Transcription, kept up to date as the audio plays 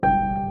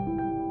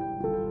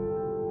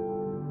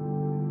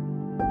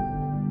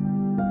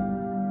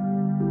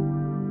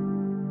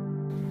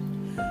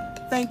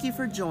Thank you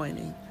for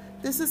joining.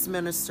 This is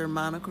Minister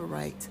Monica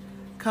Wright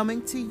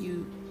coming to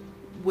you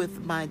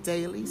with my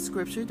daily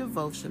scripture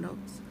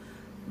devotionals,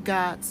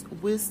 God's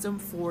wisdom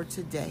for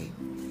today.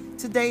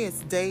 Today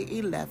is day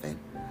 11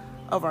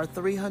 of our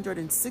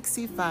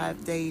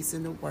 365 days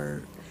in the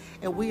Word,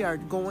 and we are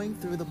going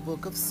through the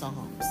book of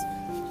Psalms.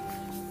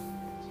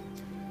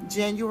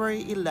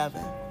 January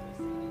 11,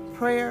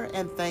 Prayer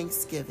and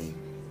Thanksgiving.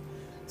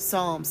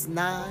 Psalms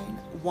 9,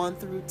 1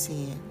 through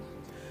 10.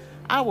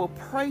 I will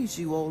praise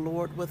you, O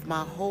Lord, with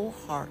my whole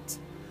heart.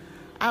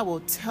 I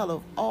will tell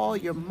of all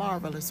your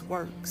marvelous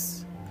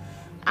works.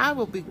 I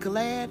will be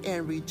glad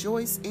and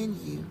rejoice in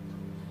you.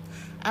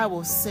 I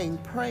will sing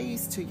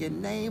praise to your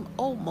name,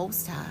 O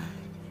Most High.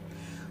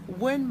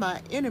 When my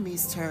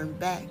enemies turn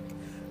back,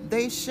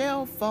 they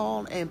shall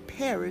fall and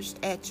perish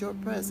at your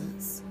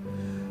presence.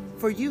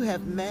 For you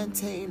have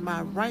maintained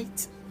my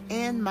right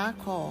and my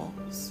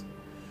cause.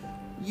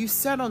 You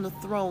sat on the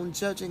throne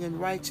judging in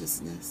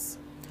righteousness.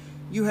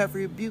 You have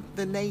rebuked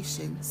the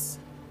nations.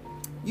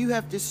 You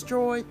have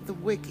destroyed the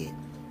wicked.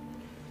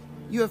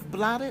 You have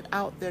blotted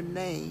out their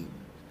name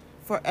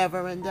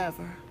forever and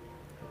ever.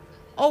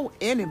 O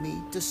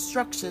enemy,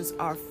 destructions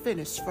are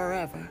finished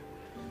forever.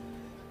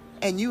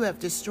 And you have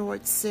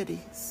destroyed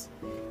cities.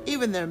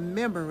 Even their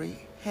memory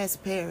has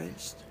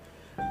perished.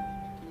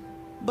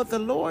 But the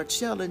Lord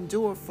shall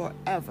endure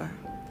forever.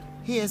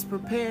 He has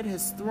prepared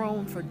his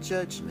throne for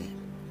judgment.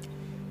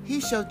 He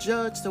shall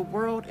judge the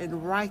world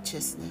in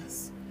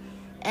righteousness,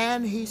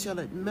 and he shall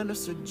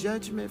administer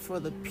judgment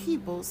for the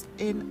peoples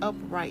in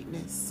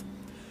uprightness.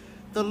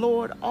 The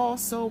Lord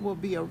also will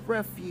be a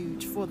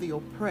refuge for the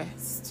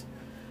oppressed,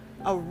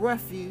 a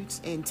refuge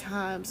in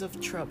times of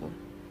trouble.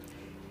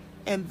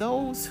 And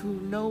those who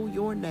know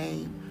your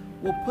name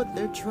will put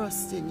their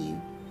trust in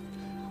you.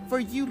 For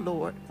you,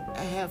 Lord,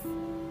 have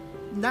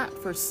not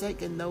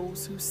forsaken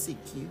those who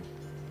seek you.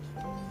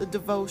 The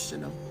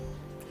devotional.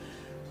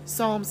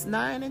 Psalms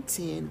 9 and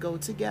 10 go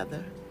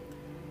together.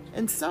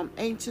 In some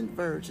ancient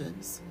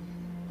versions,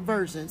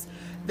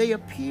 they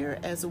appear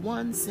as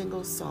one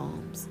single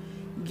psalms,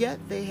 yet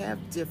they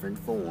have different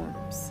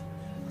forms.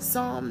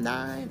 Psalm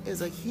 9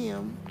 is a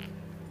hymn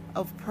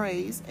of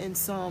praise, and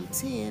Psalm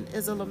 10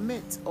 is a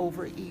lament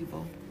over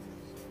evil.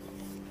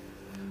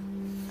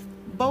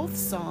 Both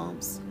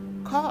psalms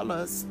call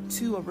us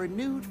to a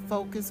renewed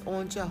focus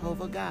on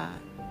Jehovah God.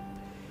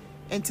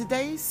 In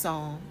today's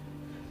psalm,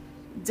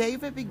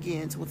 David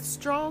begins with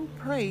strong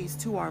praise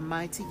to our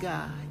mighty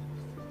God.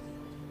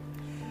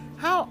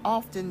 How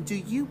often do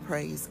you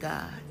praise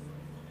God?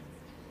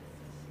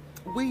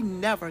 We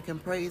never can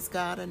praise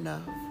God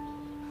enough.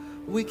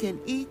 We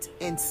can eat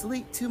and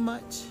sleep too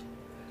much.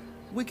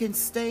 We can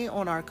stay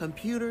on our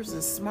computers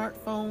and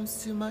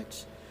smartphones too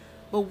much,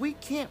 but we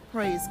can't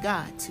praise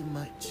God too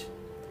much.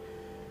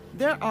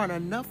 There aren't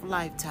enough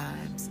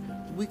lifetimes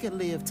we can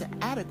live to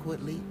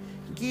adequately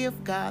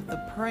give God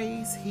the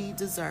praise he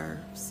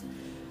deserves.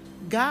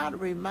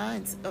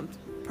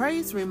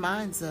 Praise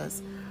reminds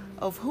us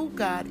of who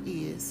God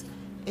is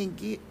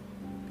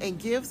and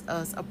gives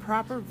us a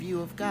proper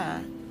view of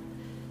God.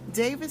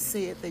 David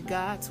said that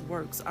God's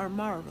works are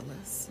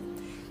marvelous.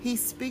 He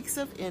speaks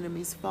of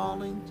enemies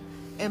falling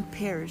and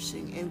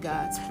perishing in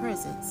God's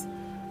presence,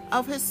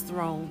 of his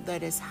throne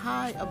that is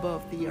high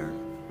above the earth,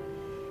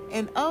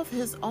 and of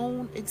his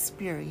own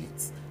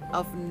experience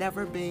of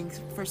never being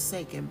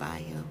forsaken by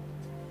him.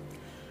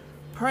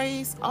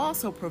 Praise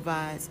also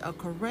provides a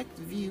correct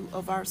view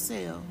of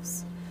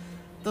ourselves.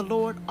 The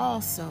Lord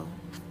also,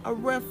 a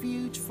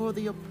refuge for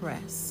the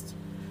oppressed,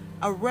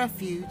 a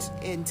refuge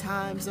in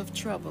times of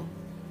trouble.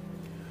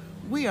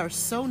 We are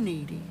so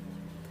needy,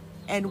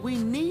 and we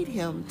need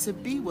him to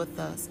be with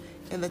us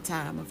in the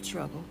time of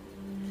trouble.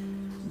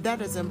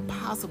 That is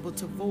impossible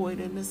to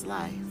avoid in this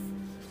life.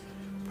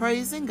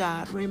 Praising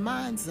God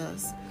reminds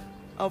us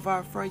of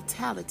our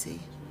frailty,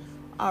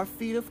 our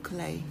feet of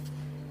clay,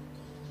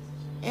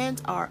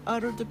 and our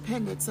utter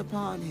dependence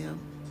upon him.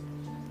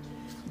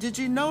 Did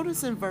you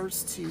notice in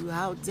verse 2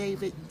 how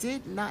David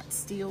did not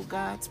steal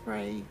God's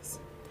praise?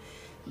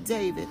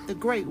 David, the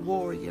great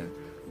warrior,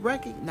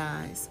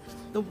 recognized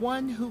the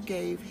one who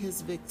gave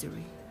his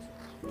victory.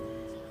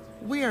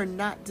 We are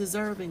not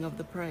deserving of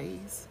the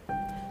praise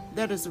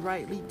that is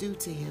rightly due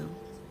to him.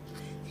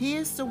 He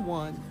is the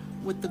one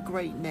with the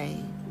great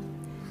name,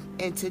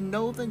 and to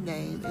know the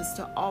name is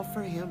to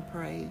offer him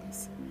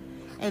praise.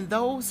 And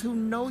those who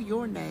know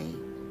your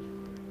name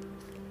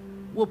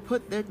will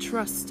put their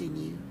trust in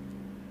you.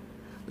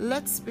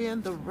 Let's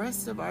spend the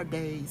rest of our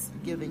days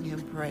giving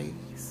him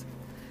praise.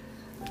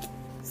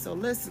 So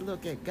let's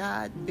look at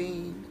God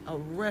being a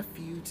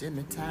refuge in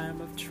the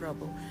time of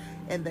trouble,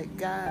 and that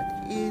God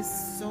is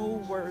so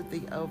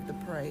worthy of the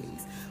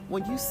praise.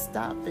 When you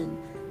stop and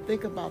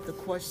think about the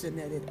question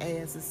that it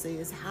asks, it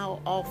says, how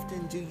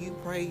often do you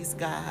praise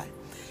God?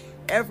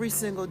 Every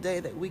single day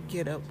that we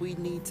get up, we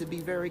need to be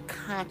very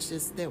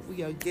conscious that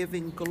we are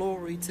giving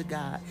glory to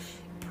God,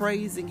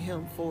 praising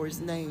him for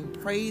his name,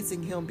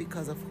 praising him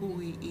because of who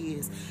he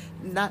is,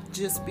 not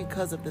just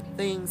because of the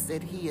things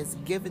that he has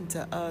given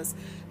to us,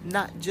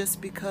 not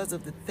just because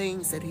of the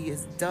things that he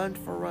has done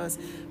for us,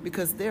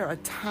 because there are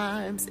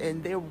times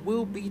and there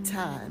will be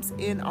times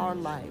in our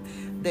life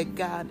that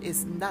God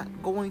is not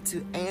going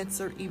to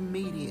answer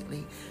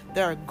immediately.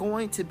 There are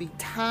going to be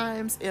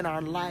times in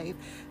our life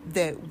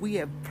that we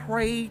have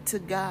prayed to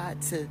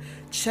God to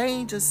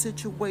change a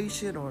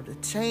situation or to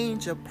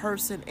change a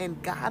person,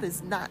 and God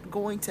is not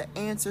going to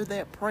answer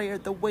that prayer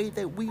the way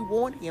that we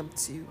want him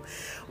to.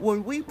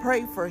 When we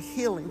pray for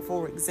healing,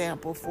 for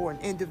example, for an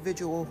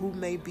individual who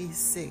may be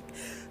sick,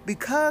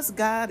 because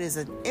God is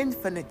an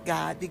infinite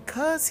God,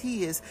 because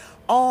he is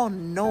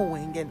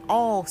all-knowing and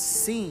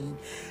all-seeing,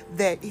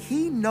 that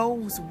he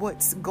knows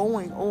what's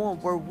going on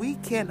where we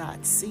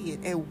cannot see it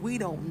and we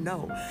don't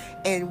know.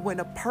 And when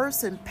a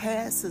person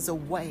passes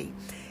away,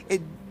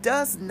 it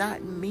does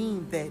not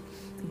mean that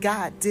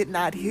God did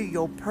not hear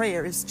your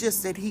prayer. It's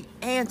just that he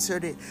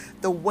answered it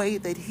the way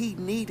that he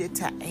needed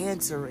to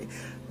answer it.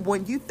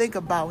 When you think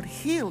about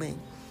healing,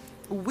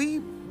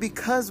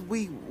 because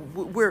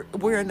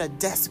we're in a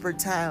desperate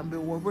time,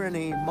 we're in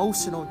an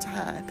emotional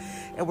time,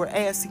 and we're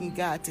asking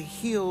God to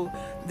heal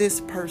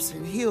this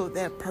person, heal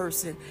that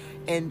person.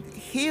 And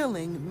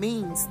healing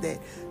means that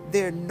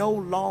they're no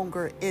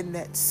longer in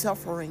that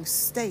suffering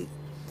state.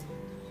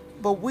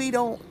 But we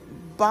don't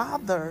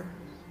bother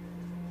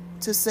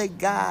to say,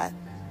 God,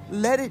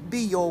 let it be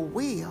your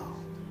will,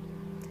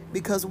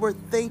 because we're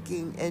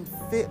thinking and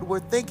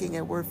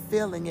we're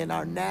feeling in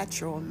our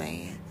natural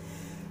man.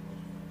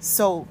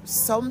 So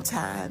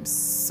sometimes,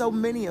 so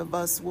many of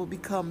us will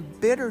become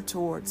bitter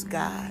towards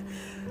God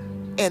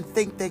and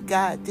think that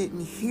God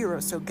didn't hear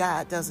us or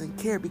God doesn't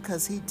care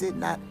because he did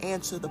not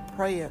answer the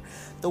prayer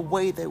the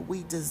way that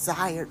we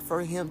desired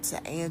for him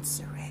to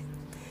answer it.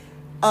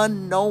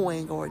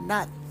 Unknowing or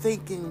not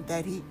thinking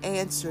that he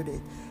answered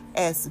it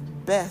as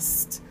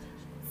best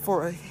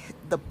for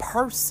the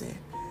person,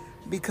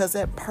 because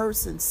that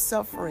person's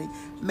suffering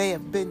may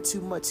have been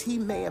too much. He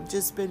may have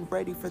just been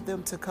ready for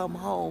them to come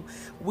home.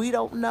 We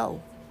don't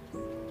know.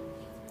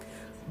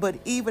 But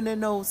even in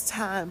those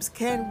times,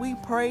 can we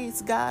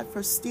praise God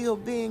for still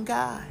being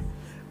God,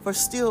 for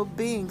still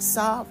being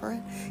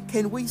sovereign?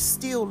 Can we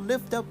still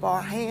lift up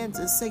our hands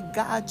and say,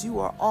 God, you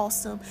are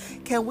awesome?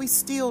 Can we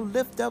still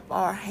lift up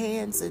our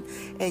hands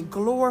and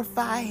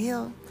glorify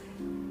him?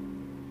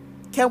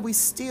 Can we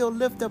still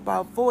lift up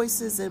our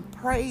voices and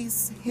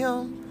praise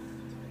him?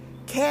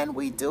 Can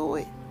we do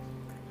it?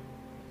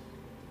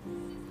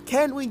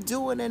 Can we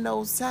do it in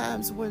those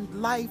times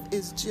when life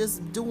is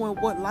just doing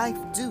what life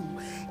do?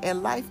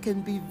 And life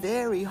can be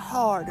very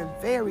hard and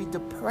very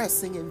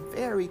depressing and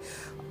very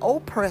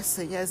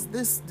oppressing, as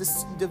this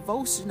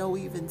devotional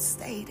even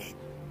stated.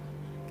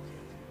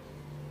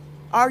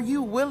 Are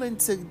you willing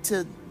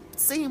to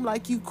seem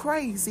like you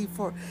crazy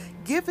for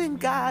giving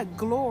God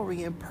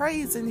glory and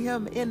praising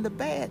him in the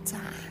bad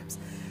times?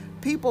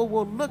 People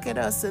will look at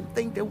us and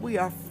think that we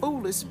are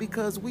foolish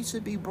because we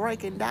should be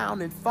breaking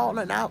down and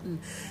falling out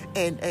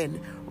and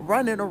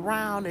running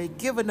around and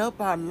giving up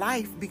our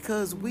life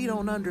because we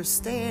don't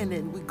understand,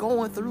 and we're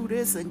going through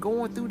this and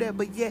going through that,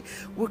 but yet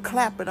we're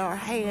clapping our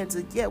hands,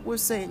 and yet we're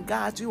saying,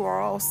 God, you are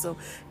awesome.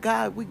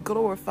 God, we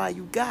glorify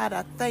you. God,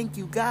 I thank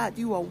you. God,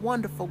 you are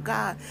wonderful.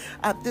 God,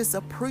 I just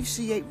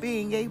appreciate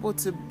being able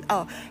to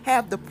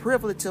have the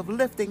privilege of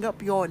lifting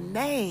up your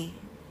name.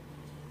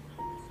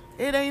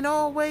 It ain't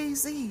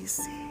always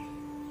easy.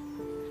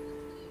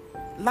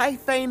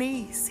 Life ain't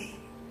easy.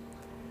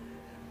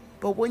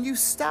 But when you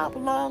stop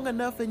long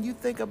enough and you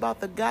think about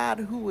the God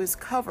who is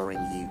covering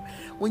you,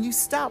 when you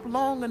stop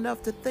long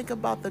enough to think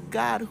about the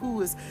God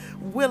who is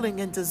willing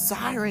and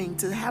desiring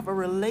to have a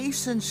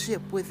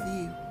relationship with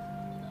you,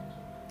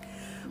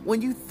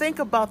 when you think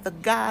about the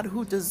God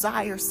who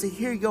desires to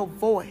hear your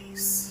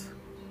voice,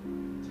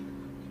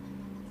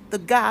 the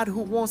God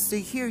who wants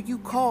to hear you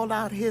call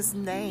out his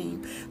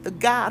name, the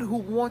God who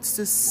wants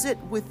to sit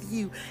with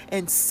you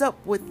and sup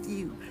with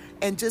you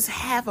and just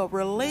have a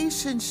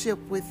relationship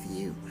with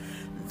you,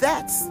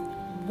 that's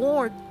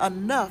more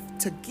enough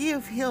to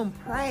give him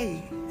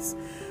praise.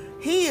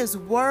 He is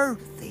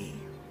worthy.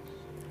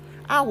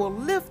 I will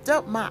lift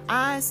up my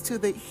eyes to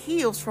the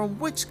hills from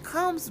which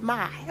comes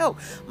my help.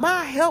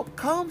 My help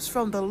comes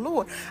from the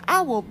Lord.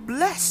 I will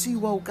bless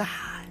you, O God.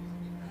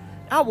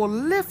 I will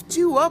lift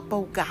you up,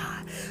 oh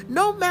God.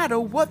 No matter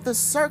what the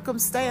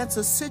circumstance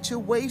or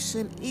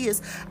situation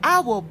is, I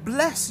will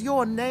bless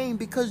your name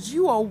because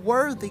you are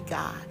worthy,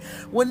 God.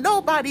 When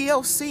nobody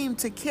else seemed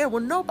to care,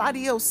 when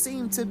nobody else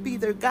seemed to be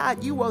there,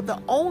 God, you are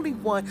the only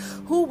one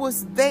who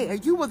was there.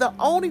 You were the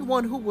only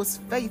one who was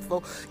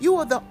faithful. You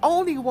are the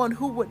only one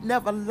who would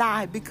never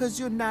lie, because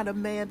you're not a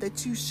man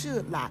that you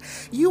should lie.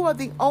 You are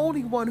the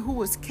only one who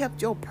has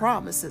kept your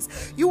promises.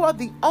 You are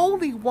the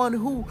only one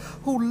who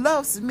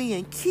loves me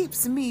and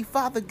keeps me,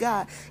 Father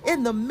God,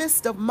 in the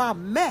midst of my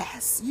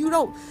mess. You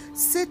don't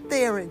sit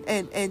there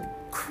and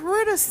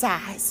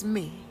criticize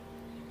me.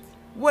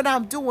 when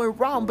I'm doing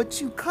wrong, but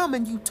you come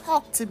and you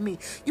talk to me.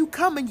 You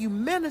come and you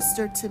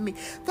minister to me.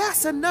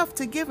 That's enough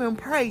to give him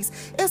praise.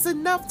 It's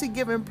enough to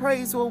give him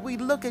praise when we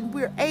look and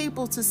we're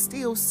able to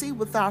still see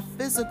with our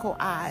physical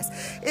eyes.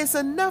 It's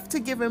enough to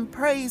give him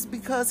praise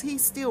because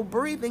he's still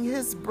breathing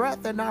his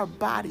breath in our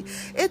body.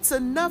 It's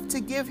enough to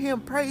give him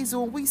praise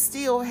when we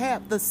still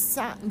have the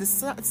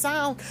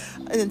sound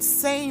and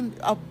sane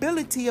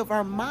ability of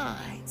our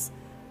minds.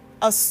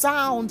 A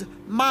sound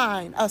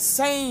mind, a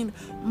sane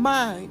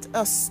mind,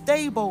 a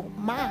stable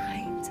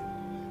mind.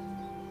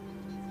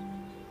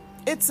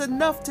 It's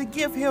enough to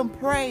give him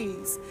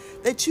praise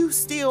that you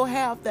still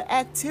have the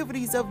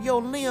activities of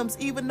your limbs,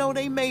 even though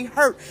they may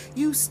hurt.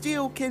 You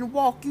still can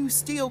walk, you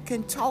still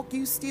can talk,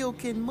 you still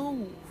can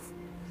move.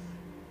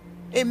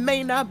 It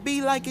may not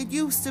be like it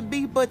used to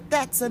be, but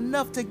that's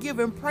enough to give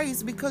him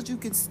praise because you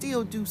can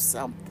still do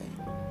something.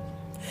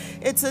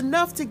 It's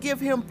enough to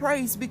give him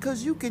praise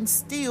because you can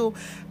still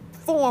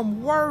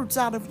form words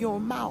out of your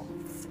mouth.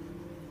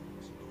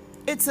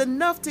 It's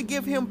enough to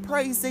give him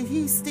praise that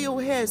he still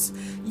has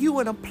you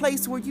in a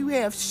place where you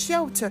have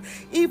shelter.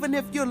 Even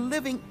if you're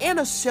living in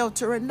a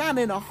shelter and not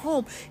in a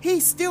home,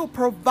 he's still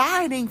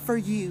providing for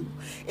you.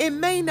 It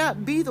may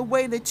not be the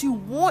way that you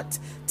want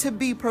to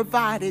be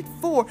provided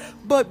for,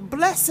 but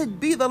blessed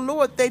be the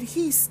Lord that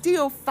he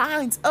still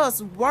finds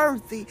us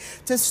worthy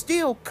to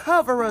still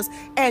cover us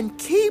and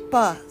keep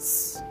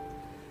us.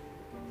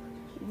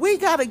 We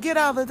got to get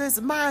out of this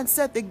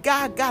mindset that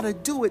God got to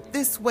do it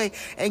this way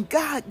and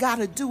God got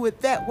to do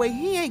it that way.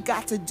 He ain't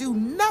got to do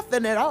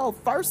nothing at all,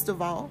 first of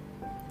all.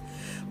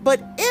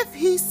 But if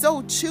he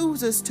so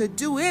chooses to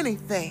do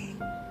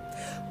anything,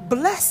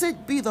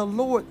 blessed be the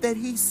Lord that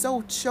he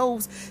so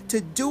chose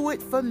to do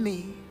it for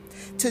me,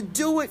 to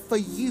do it for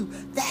you.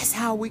 That's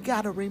how we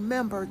got to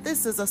remember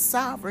this is a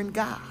sovereign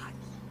God.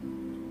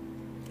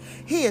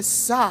 He is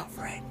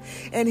sovereign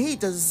and he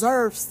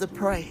deserves the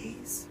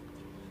praise.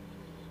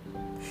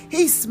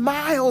 He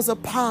smiles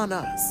upon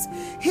us.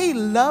 He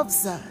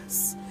loves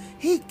us.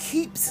 He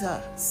keeps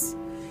us.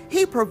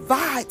 He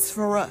provides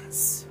for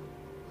us.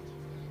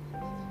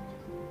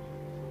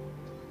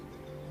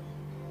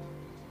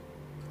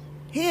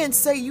 He didn't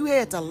say you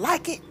had to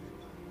like it,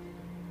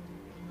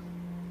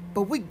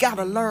 but we got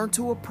to learn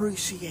to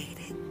appreciate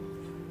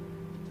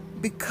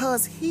it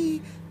because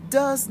he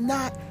does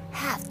not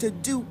have to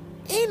do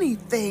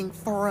anything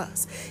for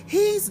us.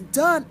 He's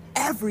done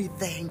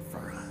everything for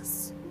us.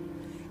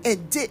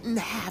 And didn't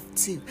have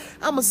to.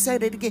 I'm going to say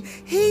that again.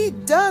 He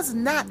does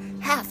not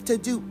have to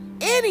do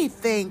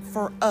anything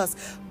for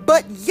us,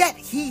 but yet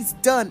he's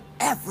done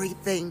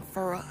everything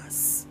for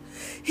us.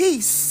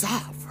 He's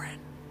sovereign.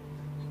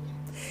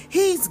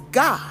 He's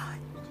God.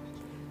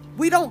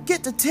 We don't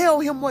get to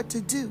tell him what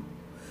to do,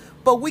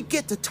 but we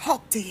get to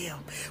talk to him.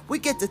 We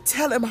get to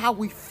tell him how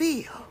we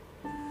feel,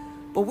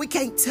 but we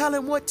can't tell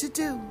him what to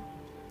do.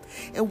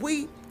 And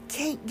we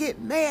can't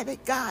get mad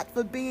at God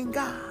for being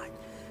God.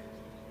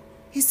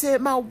 He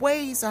said, my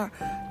ways are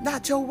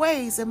not your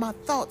ways, and my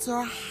thoughts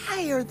are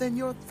higher than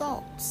your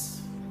thoughts.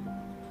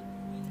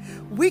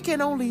 We can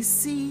only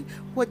see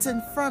what's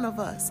in front of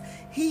us.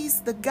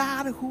 He's the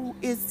God who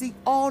is the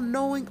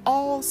all-knowing,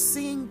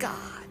 all-seeing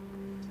God.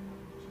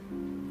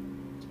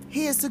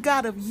 He is the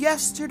God of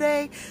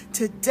yesterday,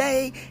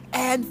 today,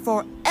 and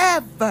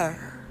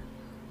forever.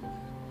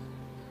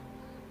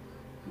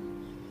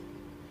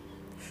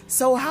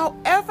 So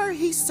however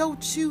he so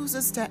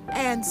chooses to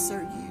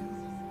answer you,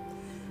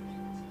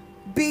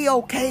 be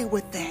okay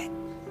with that.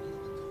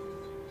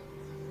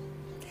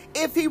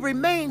 If he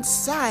remains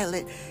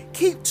silent,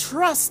 keep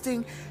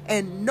trusting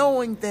and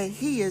knowing that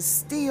he is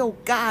still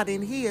God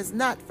and he has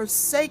not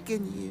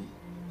forsaken you.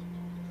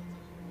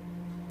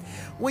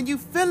 When you're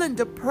feeling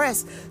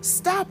depressed,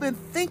 stop and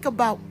think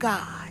about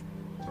God.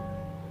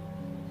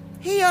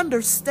 He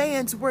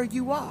understands where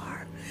you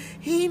are.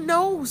 He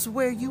knows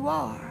where you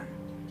are.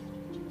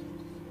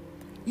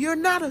 You're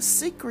not a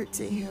secret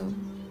to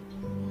him.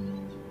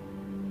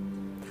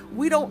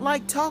 We don't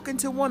like talking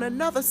to one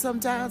another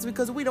sometimes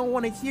because we don't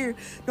want to hear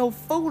no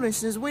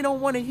foolishness. We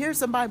don't want to hear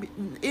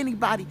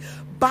anybody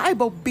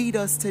Bible beat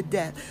us to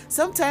death.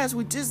 Sometimes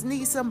we just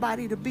need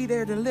somebody to be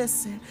there to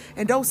listen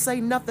and don't say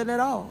nothing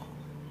at all.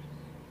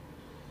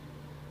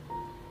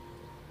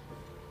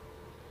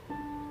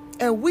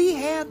 And we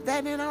have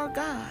that in our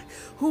God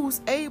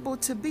who's able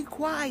to be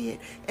quiet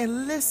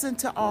and listen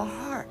to our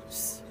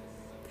hearts.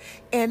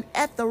 And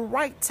at the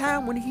right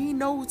time, when he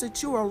knows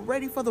that you are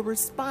ready for the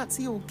response,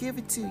 he will give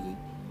it to you.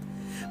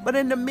 But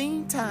in the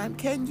meantime,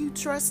 can you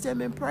trust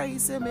him and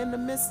praise him in the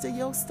midst of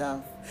your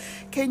stuff?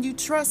 Can you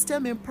trust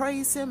him and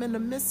praise him in the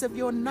midst of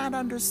your not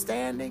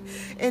understanding,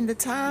 in the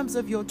times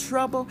of your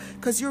trouble?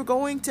 Because you're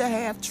going to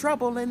have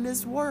trouble in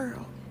this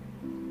world.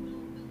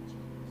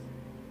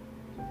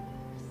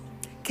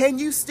 Can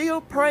you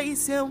still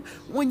praise him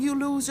when you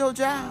lose your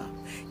job?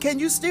 Can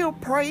you still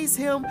praise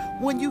him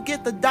when you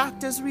get the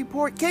doctor's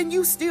report? Can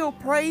you still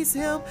praise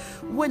him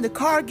when the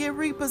car get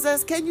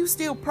repossessed? Can you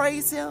still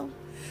praise him?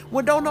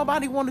 When don't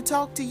nobody want to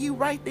talk to you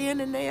right then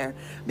and there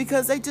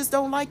because they just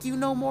don't like you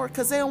no more,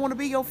 because they don't want to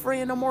be your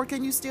friend no more,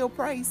 can you still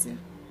praise him?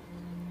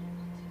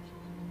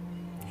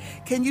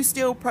 Can you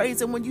still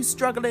praise him when you're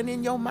struggling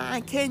in your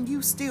mind? Can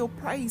you still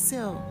praise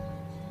him?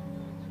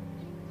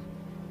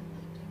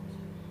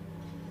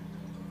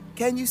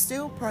 Can you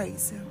still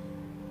praise him?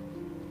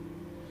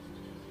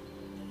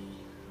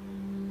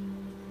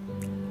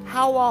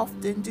 How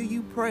often do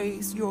you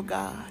praise your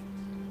God?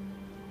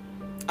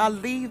 I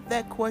leave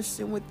that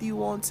question with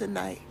you on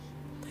tonight.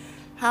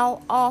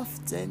 How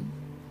often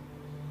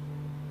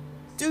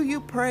do you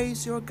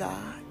praise your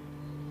God?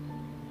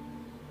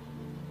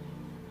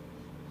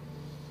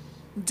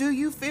 Do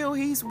you feel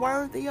he's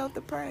worthy of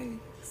the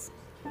praise?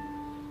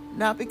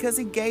 Not because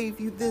he gave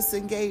you this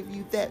and gave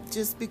you that,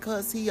 just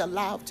because he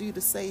allowed you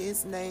to say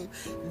his name.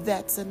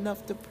 That's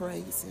enough to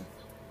praise him.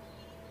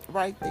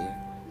 Right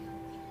there.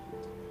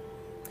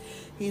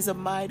 He's a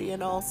mighty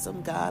and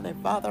awesome God.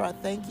 And Father, I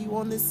thank you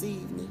on this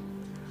evening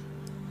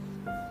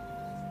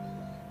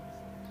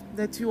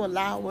that you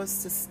allow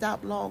us to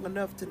stop long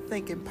enough to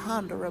think and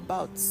ponder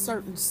about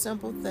certain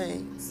simple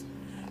things.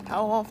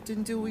 How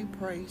often do we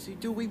praise you?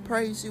 Do we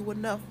praise you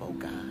enough, oh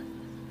God?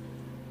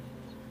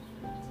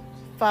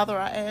 Father,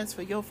 I ask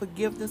for your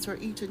forgiveness for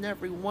each and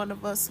every one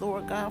of us,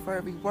 Lord God, for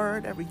every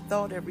word, every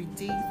thought, every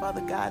deed,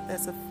 Father God,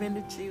 that's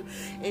offended you,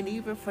 and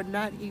even for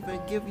not even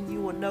giving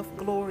you enough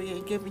glory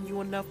and giving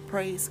you enough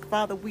praise.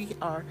 Father, we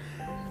are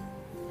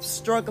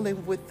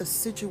struggling with the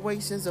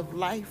situations of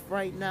life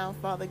right now,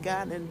 Father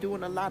God, and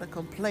doing a lot of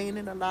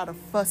complaining, a lot of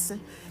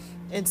fussing,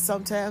 and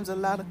sometimes a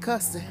lot of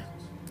cussing,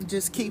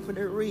 just keeping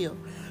it real.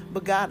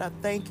 But God, I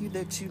thank you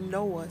that you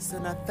know us,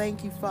 and I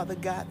thank you, Father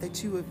God,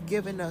 that you have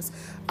given us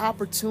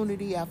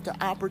opportunity after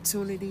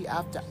opportunity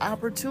after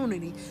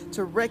opportunity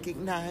to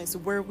recognize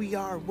where we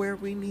are, where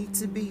we need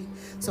to be.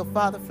 So,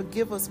 Father,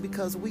 forgive us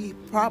because we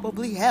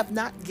probably have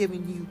not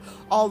given you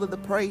all of the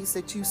praise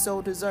that you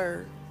so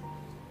deserve.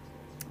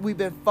 We've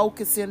been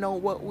focusing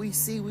on what we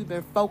see. We've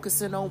been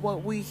focusing on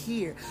what we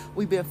hear.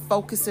 We've been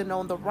focusing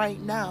on the right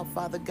now,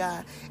 Father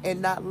God,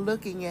 and not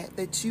looking at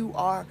that you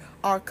are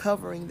our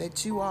covering,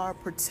 that you are our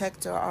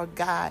protector, our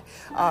guide,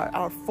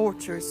 our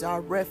fortress, our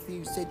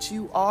refuge, that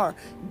you are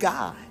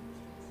God,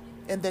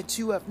 and that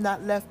you have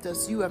not left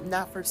us, you have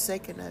not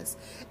forsaken us.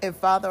 And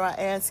Father, I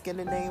ask in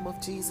the name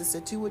of Jesus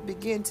that you would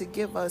begin to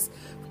give us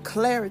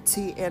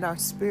clarity in our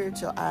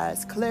spiritual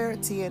eyes,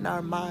 clarity in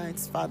our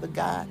minds, Father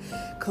God,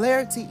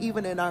 clarity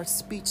even in our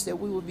speech, that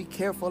we will be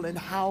careful in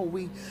how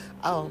we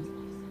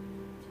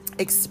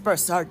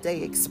express our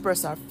day,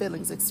 express our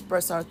feelings,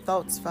 express our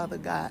thoughts, Father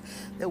God,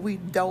 that we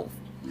don't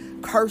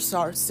curse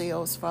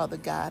ourselves, Father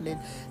God,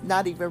 and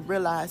not even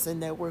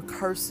realizing that we're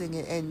cursing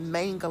and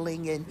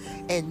mangling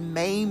and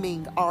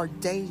maiming our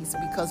days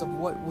because of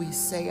what we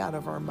say out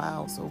of our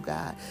mouths, oh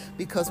God,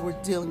 because we're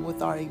dealing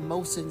with our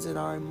emotions, and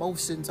our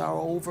emotions are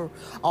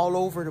all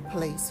over the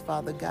place,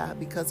 Father God,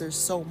 because there's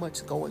so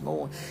much going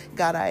on.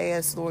 God, I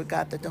ask, Lord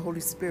God, that the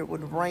Holy Spirit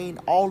would rein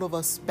all of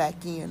us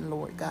back in,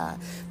 Lord God,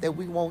 that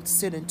we won't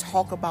sit and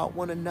talk about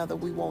one another.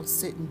 We won't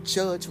sit and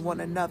judge one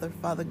another,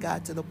 Father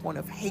God, to the point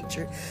of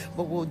hatred,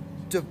 but we'll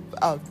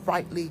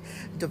rightly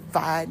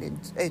divide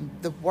and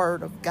the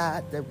word of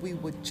God, that we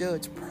would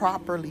judge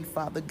properly,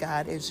 Father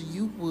God, as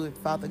you would,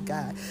 Father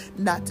God,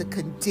 not to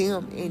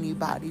condemn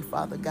anybody,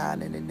 Father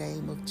God, in the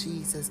name of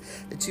Jesus,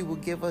 that you will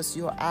give us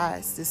your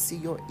eyes to see,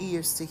 your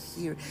ears to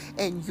hear,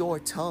 and your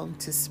tongue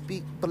to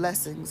speak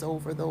blessings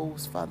over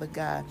those, Father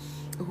God,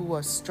 who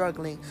are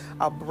struggling,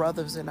 our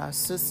brothers and our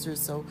sisters,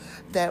 so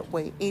that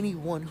way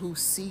anyone who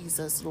sees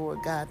us, Lord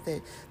God,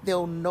 that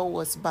they'll know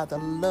us by the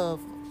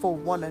love for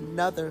one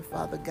another,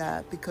 Father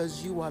God,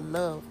 because you are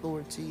love,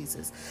 Lord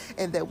Jesus,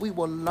 and that we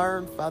will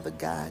learn, Father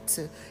God,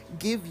 to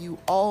give you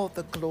all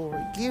the glory,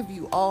 give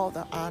you all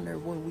the honor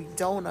when we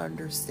don't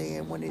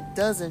understand, when it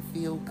doesn't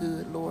feel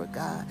good, Lord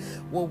God,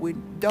 when we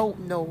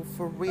don't know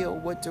for real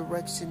what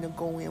direction to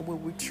go in,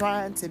 when we're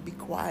trying to be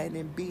quiet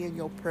and be in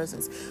your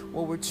presence,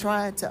 when we're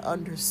trying to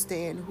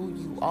understand who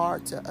you are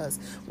to us,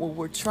 when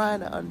we're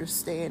trying to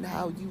understand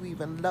how you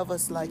even love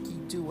us like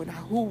you do, and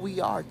who we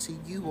are to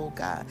you, oh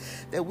God,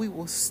 that we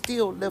will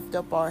still lift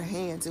up our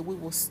hands, and we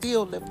will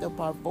still lift up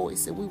our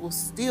voice, and we will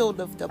still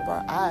lift up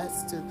our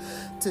eyes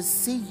to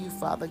see you,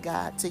 Father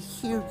God, to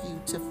hear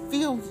you, to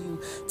feel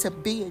you, to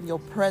be in your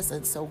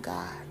presence, oh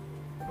God.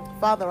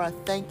 Father, I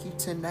thank you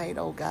tonight,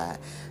 oh God,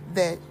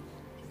 that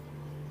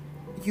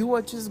you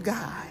are just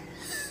God.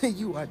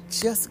 You are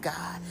just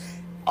God,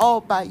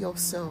 all by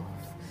yourself.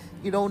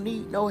 You don't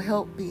need no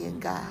help being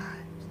God.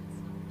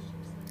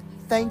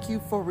 Thank you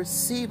for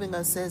receiving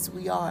us as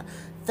we are.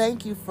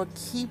 thank you for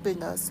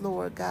keeping us,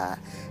 Lord God.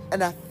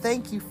 And I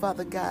thank you,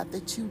 Father God,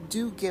 that you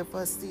do give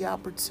us the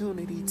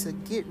opportunity to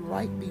get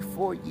right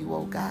before you,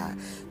 oh God,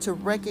 to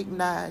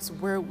recognize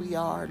where we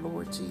are,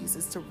 Lord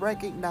Jesus, to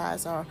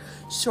recognize our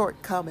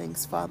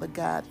shortcomings, Father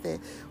God, that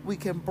we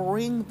can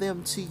bring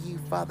them to you,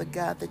 Father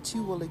God, that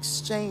you will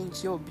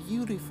exchange your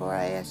beauty for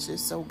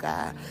ashes, oh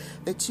God,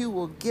 that you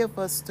will give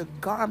us the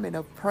garment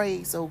of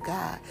praise, oh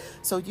God,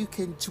 so you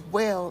can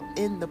dwell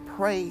in the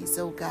praise,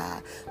 oh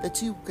God,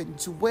 that you can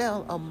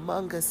dwell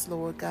among us,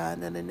 Lord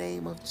God, in the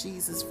name of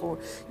Jesus, for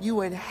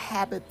you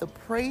inhabit the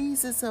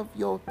praises of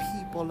your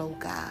people, oh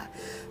God.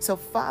 So,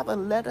 Father,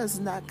 let us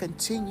not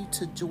continue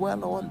to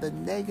dwell on the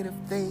negative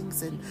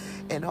things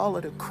and all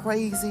of the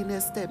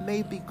craziness that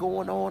may be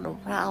going on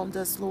around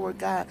us, Lord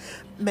God.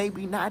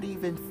 Maybe not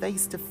even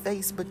face to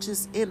face, but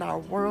just in our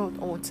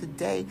world on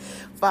today.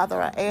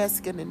 Father, I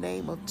ask in the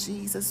name of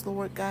Jesus,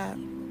 Lord God,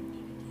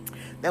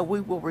 that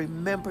we will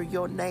remember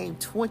your name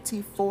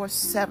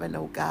 24/7,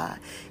 oh God,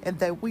 and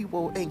that we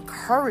will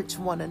encourage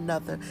one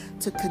another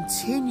to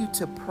continue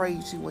to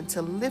praise you and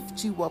to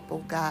lift you up,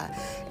 oh God,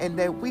 and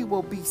that we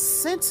will be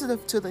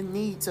sensitive to the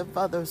needs of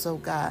others, oh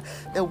God,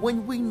 that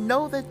when we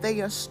know that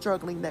they are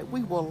struggling, that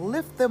we will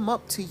lift them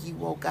up to you,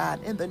 oh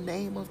God, in the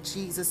name of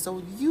Jesus,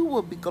 so you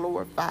will be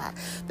glorified,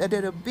 that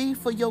it'll be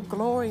for your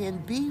glory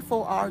and be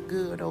for our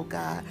good, oh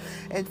God.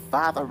 And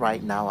Father,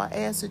 right now I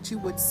ask that you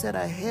would set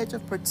a hedge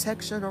of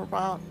protection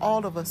around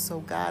all of us, oh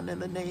God, in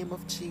the name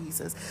of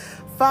Jesus.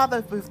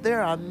 Father, if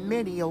there are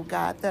many, oh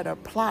God, that are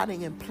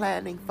plotting and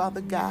planning, Father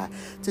God,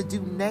 to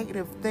do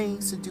negative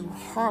things, to do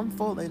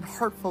harmful and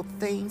hurtful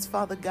things,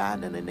 Father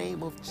God, in the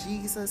name of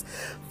Jesus.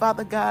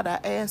 Father God, I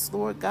ask,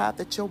 Lord God,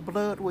 that your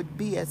blood would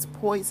be as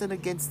poison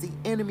against the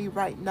enemy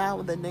right now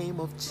in the name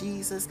of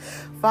Jesus.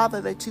 Father,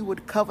 that you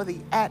would cover the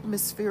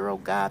atmosphere, oh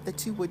God,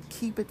 that you would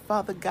keep it,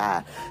 Father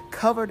God,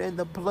 covered in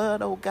the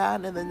blood, oh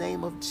God, in the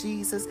name of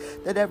Jesus,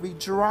 that every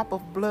drop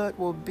of blood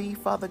will be,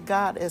 Father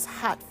God, as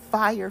hot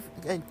fire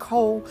and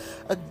coal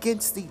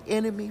against the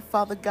enemy,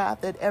 Father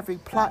God, that every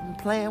plot and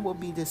plan will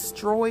be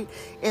destroyed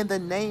in the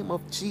name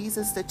of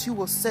Jesus, that you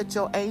will set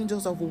your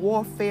angels of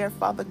warfare,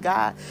 Father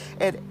God,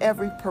 at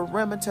every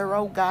perimeter,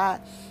 oh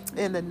God,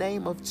 in the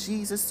name of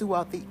Jesus,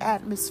 throughout the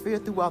atmosphere,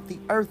 throughout the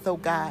earth, oh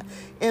God,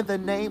 in the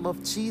name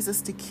of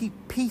Jesus, to keep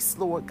peace,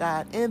 Lord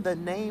God, in the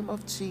name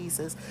of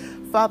Jesus.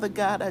 Father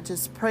God, I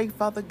just pray,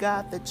 Father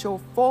God, that your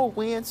four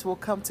winds will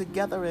come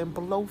together and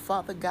blow,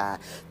 Father God,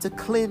 to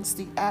cleanse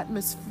the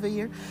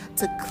atmosphere,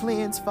 to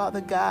cleanse, Father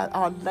God,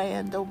 our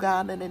land, oh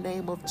God, in the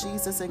name of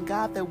Jesus. And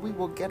God, that we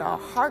will get our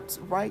hearts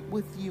right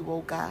with you,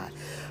 oh God.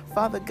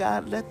 Father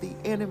God, let the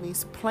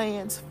enemy's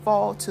plans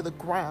fall to the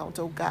ground,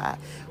 oh God,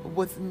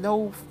 with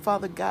no,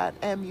 Father God,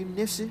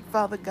 ammunition,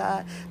 Father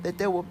God, that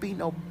there will be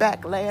no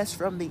backlash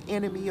from the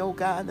enemy, oh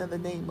God, in the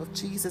name of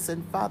Jesus.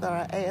 And Father,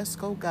 I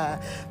ask, oh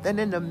God, that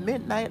in the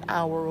midnight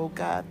hour, oh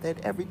God, that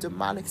every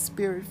demonic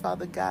spirit,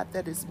 Father God,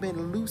 that has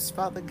been loose,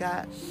 Father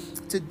God,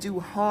 to do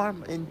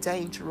harm and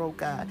danger, oh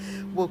God,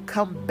 will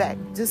come back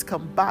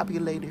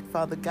discombobulated,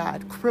 Father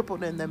God,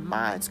 crippled in their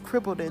minds,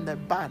 crippled in their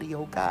body,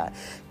 oh God,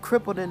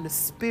 crippled in the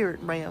spirit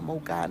realm, oh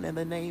God, in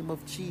the name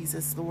of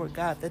Jesus, Lord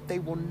God, that they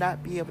will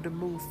not be able to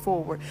move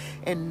forward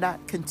and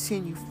not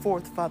continue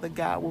forth, Father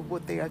God, with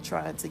what they are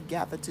trying to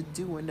gather to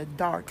do in the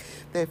dark,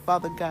 that,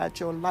 Father God,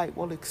 your light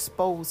will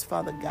expose,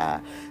 Father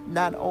God,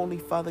 not only,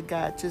 Father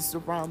God, just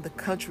around the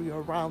country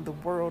or around the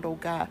world, oh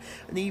God,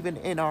 and even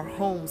in our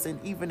homes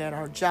and even at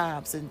our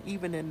jobs and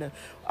even in the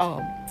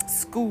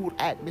school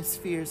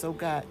atmospheres, oh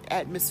God,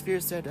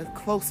 atmospheres that are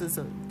closest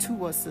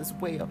to us as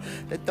well,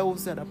 that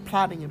those that are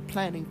plotting and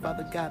planning,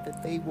 Father God,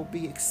 that they will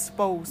be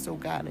exposed, oh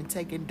God, and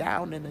taken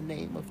down in the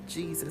name of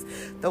Jesus.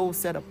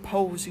 Those that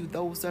oppose you,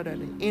 those that are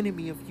the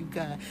enemy of you,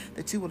 God,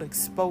 that you will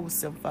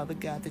expose them, Father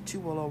God, that you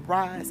will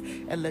arise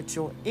and let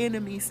your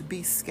enemies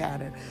be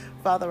scattered.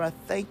 Father, I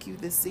thank you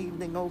this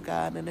evening, oh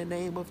God, in the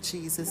name of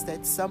Jesus,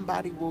 that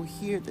somebody will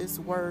hear this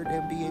word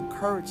and be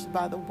encouraged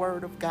by the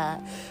word of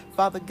God.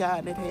 Father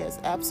God, it has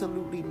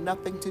absolutely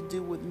nothing to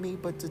do with me,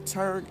 but to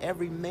turn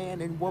every man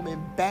and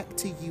woman back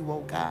to you,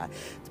 oh God,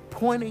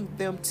 pointing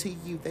them to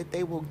you, that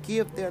they will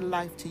give their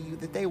life to you,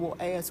 that they will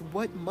ask,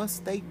 what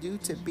must they do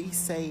to be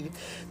saved?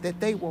 That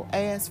they will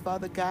ask,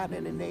 Father God,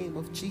 in the name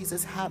of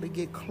Jesus, how to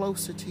get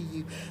closer to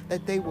you,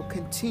 that they will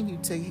continue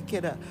to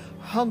get a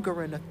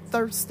hunger and a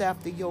thirst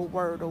after your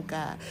word, oh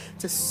God,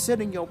 to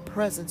sit in your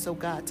presence, oh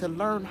God, to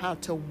learn how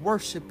to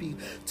worship you,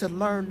 to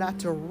learn not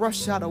to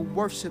rush out of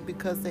worship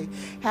because they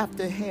have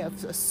to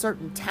have a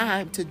certain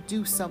time to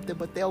do something,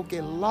 but they'll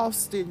get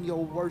lost in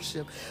your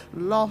worship,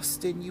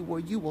 lost in you,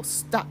 where you will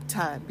stop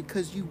time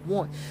because you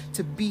want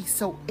to be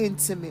so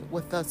intimate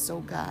with us, oh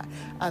God.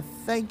 I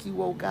thank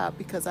you, oh God,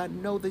 because I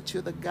know that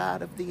you're the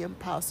God of the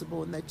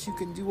impossible and that you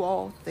can do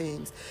all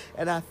things.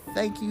 And I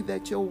thank you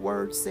that your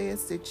word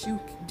says that you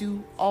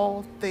do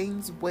all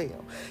things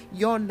well.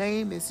 Your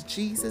name is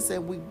Jesus,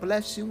 and we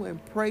bless you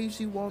and praise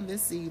you on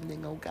this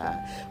evening, oh God,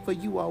 for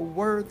you are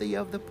worthy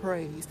of the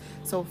praise.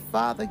 So,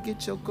 Father,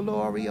 get your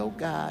glory, oh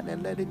God,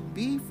 and let it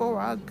be for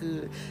our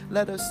good.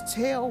 Let us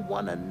tell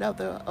one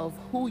another of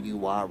who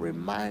you are,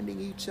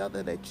 reminding each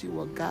other that you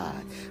are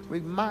God,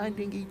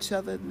 reminding each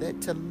other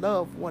that to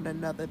love one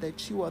another,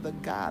 that you are the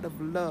God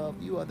of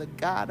love, you are the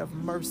God of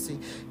mercy,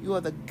 you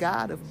are the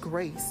God of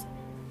grace.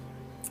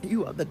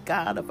 You are the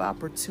God of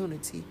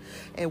opportunity.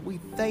 And we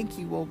thank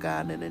you, oh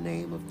God, in the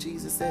name of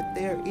Jesus, that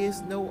there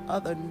is no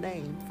other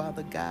name,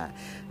 Father God,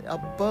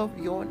 above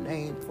your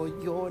name, for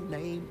your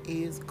name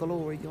is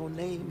glory. Your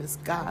name is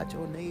God.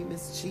 Your name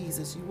is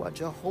Jesus. You are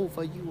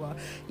Jehovah. You are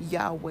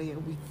Yahweh.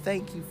 And we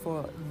thank you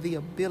for the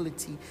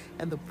ability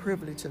and the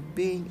privilege of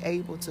being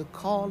able to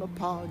call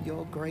upon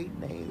your great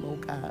name, oh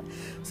God.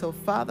 So,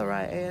 Father,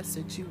 I ask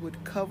that you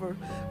would cover,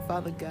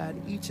 Father God,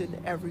 each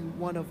and every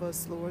one of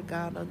us, Lord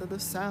God, under the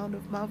sound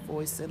of my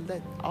voice, and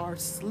let our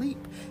sleep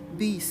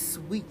be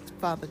sweet,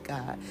 Father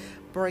God,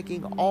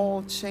 breaking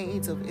all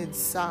chains of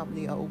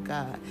insomnia, oh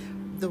God.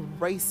 The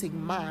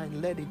racing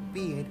mind, let it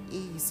be at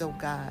ease, oh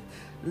God.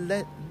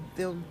 Let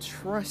them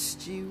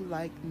trust you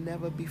like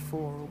never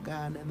before, oh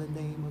God, in the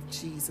name of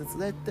Jesus.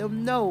 Let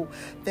them know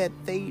that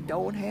they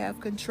don't have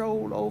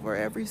control over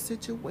every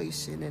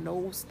situation, and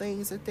those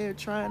things that they're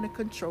trying to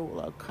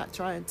control are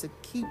trying to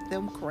keep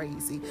them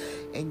crazy.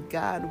 And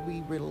God,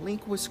 we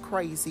relinquish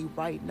crazy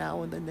right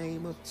now in the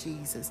name of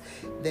Jesus,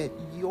 that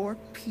your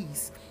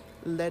peace,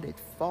 let it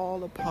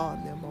fall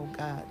upon them, oh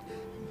God.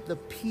 The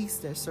peace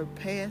that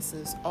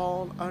surpasses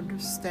all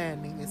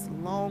understanding, as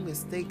long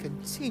as they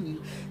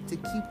continue to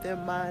keep their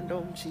mind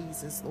on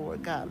Jesus,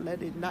 Lord God.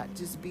 Let it not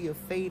just be a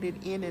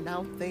faded in and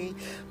out thing,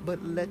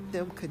 but let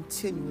them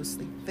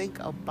continuously think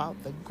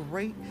about the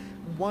great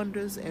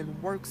wonders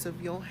and works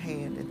of your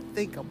hand, and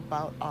think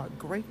about our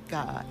great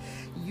God.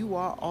 You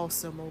are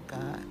awesome, oh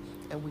God,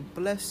 and we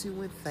bless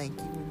you and thank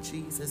you in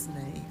Jesus'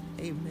 name.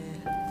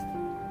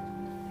 Amen.